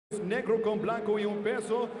Negro con blanco y un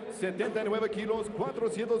peso, 79 kilos,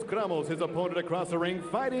 400 gramos. His opponent across the ring,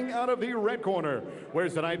 fighting out of the red corner.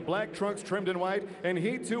 Wears tonight black trunks trimmed in white, and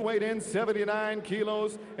he too weighed in 79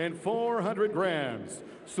 kilos and 400 grams.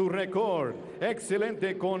 Su récord,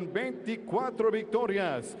 excelente con 24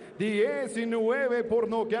 victorias, 19 por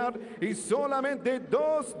nocaut y solamente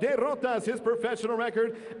 2 derrotas. His professional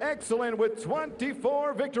record, excellent with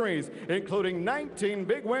 24 victories, including 19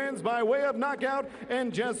 big wins by way of knockout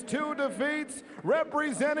and just 2 defeats,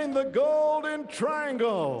 representing the Golden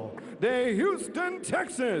Triangle de Houston,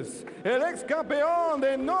 Texas, el ex campeón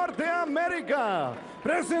de Norteamérica,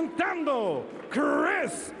 presentando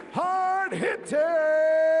Chris Hard-Hitting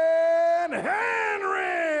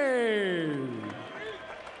Henri.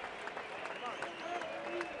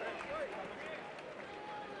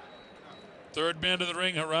 Third man to the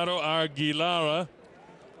ring, Gerardo Aguilera,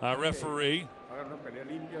 our referee. Hagan una pelea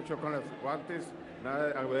limpia, chocan los guantes,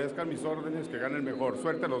 nada, obedezcan mis órdenes, que ganen mejor.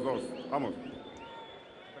 Suerte a los dos. Vamos.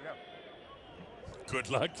 Good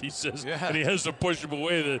luck, he says, and he has to push him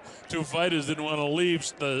away. The two fighters didn't want to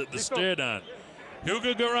leave the stare down.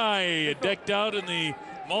 Hugo Garaj, decked out in the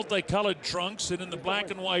multicolored trunks, and in the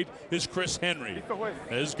black and white is Chris Henri.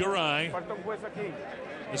 There's Garaj.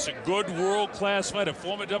 It's a good world-class fighter,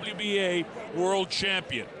 former WBA world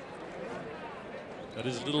champion. Got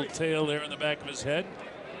his little tail there in the back of his head.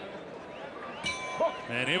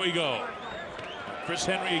 And here we go. Chris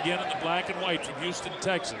Henri again in the black and white from Houston,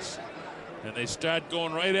 Texas. And they start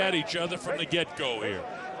going right at each other from the get-go here.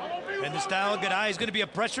 And the style of Garaj is going to be a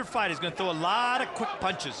pressure fight. He's going to throw a lot of quick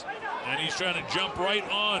punches. And he's trying to jump right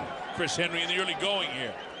on Chris Henri in the early going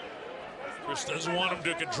here. Chris doesn't want him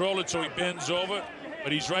to control it, so he bends over.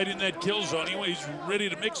 But he's right in that kill zone. He's ready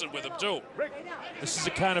to mix it with him, too. This is the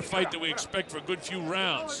kind of fight that we expect for a good few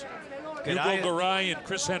rounds. Hugo Garaj and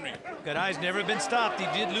Chris Henri. Garaj's never been stopped. He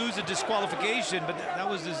did lose a disqualification, but that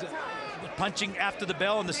was his punching after the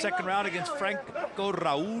bell in the second round against Franco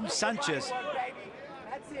Raul Sanchez.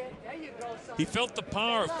 He felt the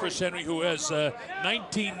power of Chris Henri, who has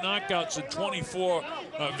 19 knockouts and 24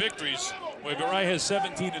 victories, where Garaj has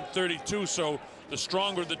 17 and 32, so the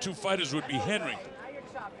stronger of the two fighters would be Henri.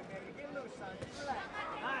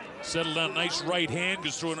 Settled down, nice right hand,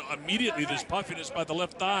 goes through immediately this puffiness by the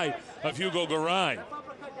left thigh of Hugo Garaj.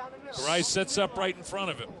 Garaj sets up right in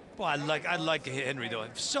front of him. Well, I like Henri though.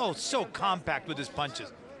 So compact with his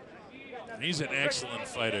punches. And he's an excellent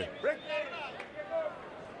fighter.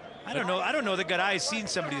 I don't know that Garaj has seen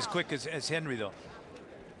somebody as quick as Henri though.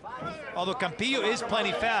 Although Campillo is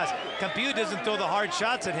plenty fast. Campillo doesn't throw the hard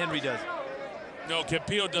shots that Henri does. No,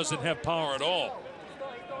 Campillo doesn't have power at all,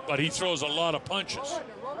 but he throws a lot of punches.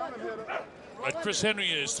 But Chris Henri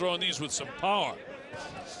is throwing these with some power.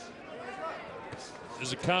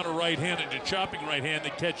 There's a counter right hand and a chopping right hand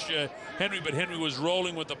that catch Henri, but Henri was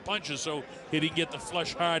rolling with the punches, so he didn't get the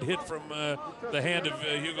flush hard hit from the hand of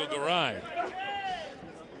Hugo Garaj.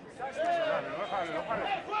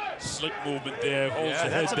 Slick movement there, holds the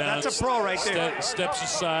head down. That's a pro right there. Steps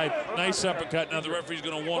aside, nice uppercut. Now the referee's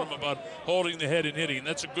going to warn him about holding the head and hitting.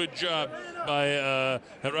 That's a good job by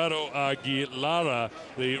Gerardo Aguilera,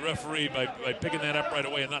 the referee, by picking that up right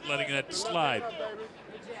away and not letting that slide.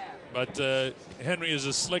 But Henri is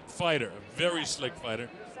a slick fighter, a very slick fighter.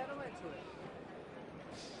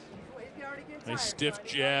 Nice stiff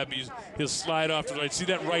jab. He'll slide off to the right. See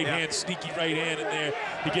that right hand, sneaky right hand in there.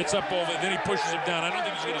 He gets up over it, then he pushes him down. I don't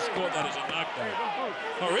think he's going to score that as a knockdown.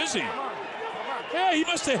 Or is he? Yeah, he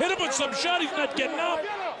must have hit him with some shot. He's not getting up.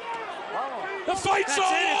 The fight's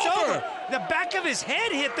all over. The back of his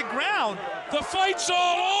head hit the ground. The fight's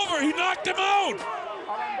all over. He knocked him out.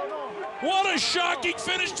 What a shocking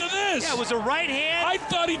finish to this. Yeah, it was a right hand. I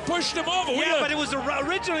thought he pushed him over. Yeah, but it was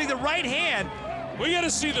originally the right hand. We got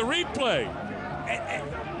to see the replay.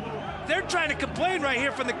 They're trying to complain right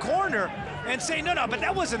here from the corner and say, no, but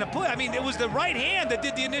that wasn't a push. I mean, it was the right hand that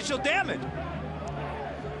did the initial damage.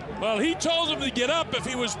 Well, he told him to get up if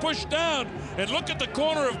he was pushed down. And look at the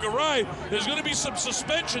corner of Garaj. There's going to be some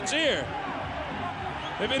suspensions here.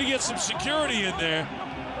 They better get some security in there.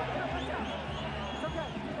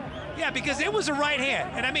 Yeah, because it was a right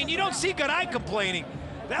hand. And, I mean, you don't see Garaj complaining.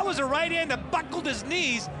 That was a right hand that buckled his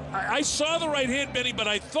knees. I saw the right hand, Benny, but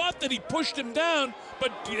I thought that he pushed him down,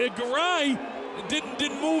 but Garaj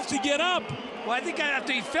didn't move to get up. Well, I think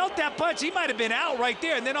after he felt that punch, he might have been out right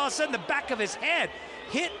there, and then all of a sudden the back of his head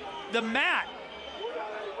hit the mat.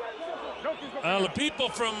 The people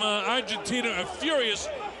from Argentina are furious,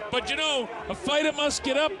 but you know, a fighter must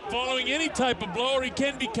get up following any type of blow or he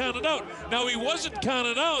can be counted out. Now, he wasn't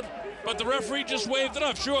counted out, but the referee just waved it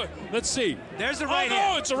off. Sure, let's see. There's the right hand.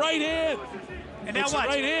 Oh, no, it's a right hand. And now it's watch. a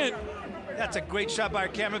right hand. That's a great shot by our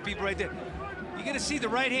camera people right there. You're going to see the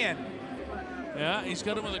right hand. Yeah, he's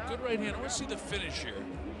got him with a good right hand. I want to see the finish here.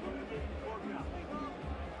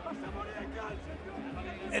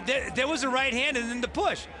 And there was a right hand and then the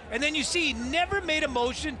push. And then you see he never made a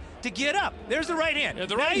motion to get up. There's the right hand. Yeah,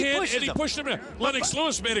 the now right hand, and he him. pushed him down. Lennox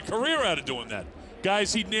Lewis made a career out of doing that.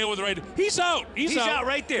 Guys, he'd nail with the right hand. He's out. He's out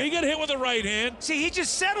right there. He got hit with the right hand. See, he's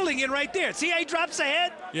just settling in right there. See how he drops the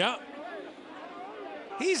head? Yeah.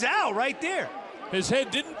 He's out right there. His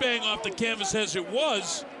head didn't bang off the canvas as it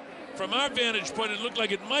was. From our vantage point, it looked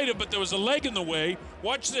like it might have, but there was a leg in the way.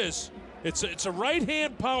 Watch this. It's a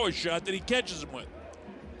right-hand power shot that he catches him with.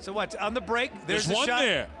 So what? On the break, there's one shot.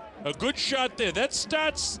 there. A good shot there. That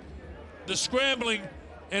starts the scrambling,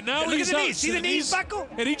 and now Look he's at the out. knees. See the knees buckle?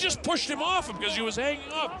 And he just pushed him off him because he was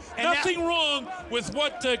hanging off. And Nothing wrong with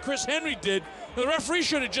what Chris Henri did. The referee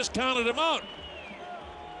should have just counted him out.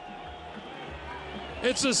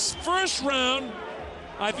 It's his first round.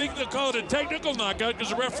 I think they'll call it a technical knockout because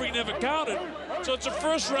the referee never counted. So it's a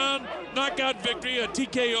first round knockout victory, a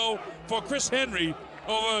TKO for Chris Henri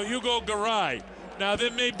over Hugo Garaj. Now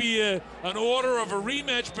there may be an order of a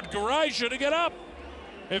rematch, but Garaj should have got up.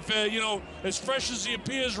 If, as fresh as he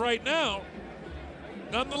appears right now.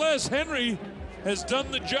 Nonetheless, Henri has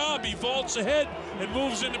done the job. He vaults ahead and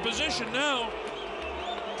moves into position now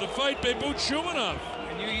to fight Bebut Shumanov.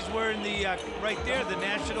 And he's wearing the, right there, the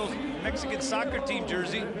national Mexican soccer team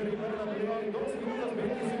jersey.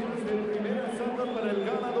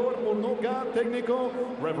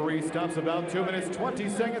 Referee stops about 2 minutes, 20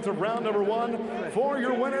 seconds of round number 1 for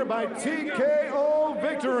your winner by TKO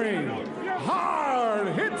victory. Hard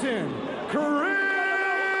hitting Chris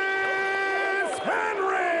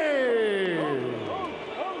Henri.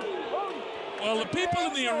 Well, the people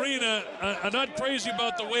in the arena are not crazy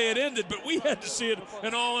about the way it ended, but we had to see it,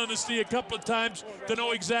 in all honesty, a couple of times to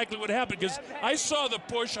know exactly what happened, because I saw the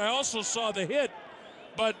push, I also saw the hit,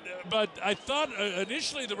 but I thought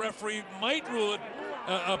initially the referee might rule it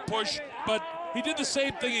a push, but he did the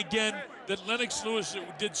same thing again that Lennox Lewis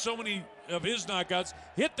did so many of his knockouts,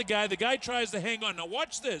 hit the guy tries to hang on. Now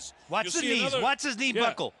watch this. Watch the knees, watch his knee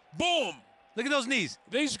buckle. Boom. Look at those knees.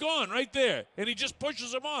 He's gone right there, and he just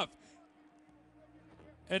pushes him off.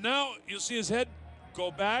 And now you'll see his head go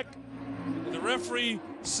back. The referee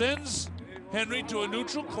sends Henri to a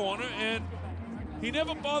neutral corner, and he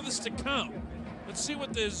never bothers to count. Let's see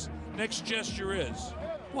what his next gesture is.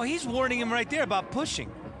 Well, he's warning him right there about pushing.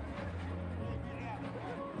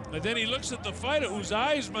 And then he looks at the fighter, whose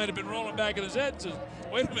eyes might have been rolling back in his head, and says,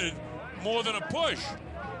 wait a minute, more than a push.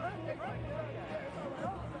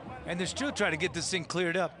 And they're still trying to get this thing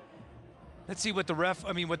cleared up. Let's see what the ref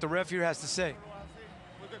here has to say.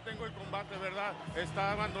 Tengo el combate, ¿verdad?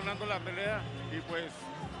 Está abandonando la pelea y pues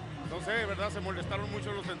no sé, ¿verdad? Se molestaron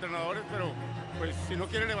mucho los entrenadores, pero pues si no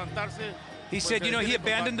quiere levantarse. He said, you know, he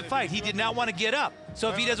abandoned the fight. He did not want to get up. So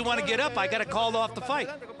if he doesn't want to get up, I got to call off the fight.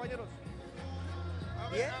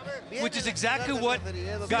 Which is exactly what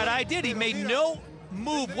Garaj did. He made no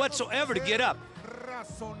move whatsoever to get up.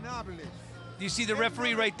 Do you see the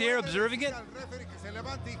referee right there observing it?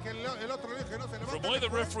 From where the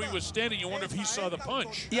referee was standing, you wonder if he saw the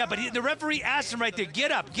punch. Yeah, but the referee asked him right there,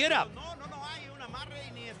 get up, get up.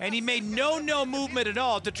 And he made no movement at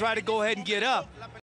all to try to go ahead and get up.